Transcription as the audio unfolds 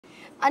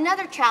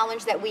Another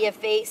challenge that we have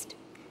faced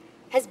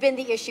has been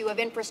the issue of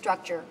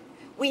infrastructure.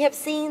 We have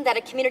seen that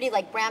a community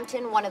like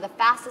Brampton, one of the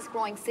fastest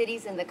growing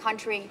cities in the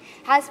country,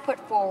 has put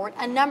forward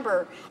a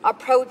number of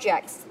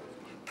projects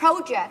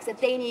that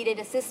they needed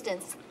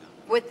assistance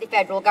with the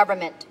federal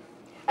government,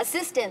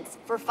 assistance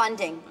for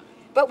funding.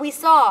 But we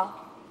saw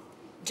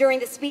during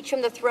the speech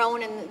from the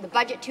throne in the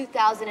budget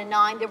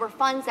 2009, there were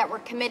funds that were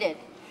committed.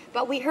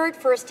 But we heard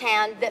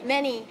firsthand that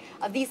many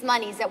of these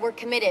monies that were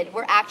committed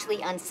were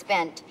actually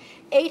unspent.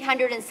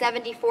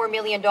 $874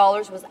 million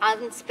was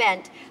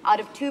unspent out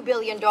of $2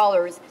 billion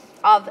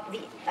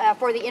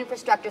for the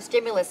infrastructure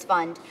stimulus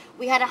fund.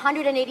 We had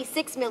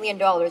 $186 million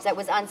that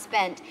was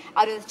unspent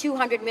out of the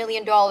 $200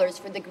 million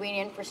for the green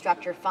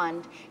infrastructure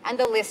fund, and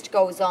the list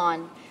goes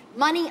on.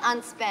 Money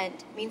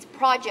unspent means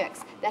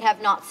projects that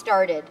have not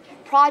started.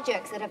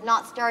 Projects that have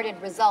not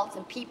started results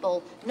in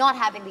people not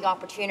having the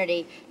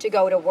opportunity to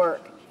go to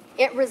work.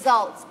 It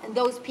results in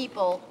those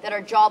people that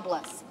are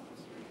jobless.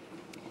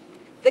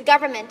 The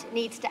government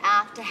needs to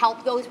act to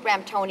help those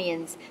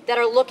Bramptonians that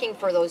are looking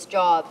for those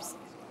jobs.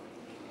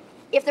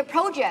 If the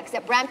projects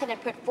that Brampton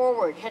had put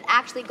forward had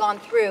actually gone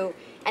through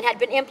and had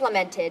been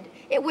implemented,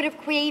 it would have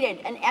created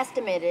an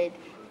estimated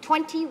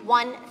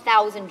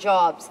 21,000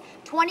 jobs.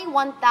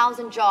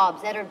 21,000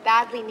 jobs that are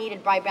badly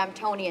needed by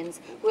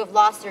Bramptonians who have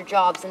lost their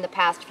jobs in the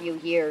past few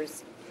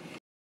years.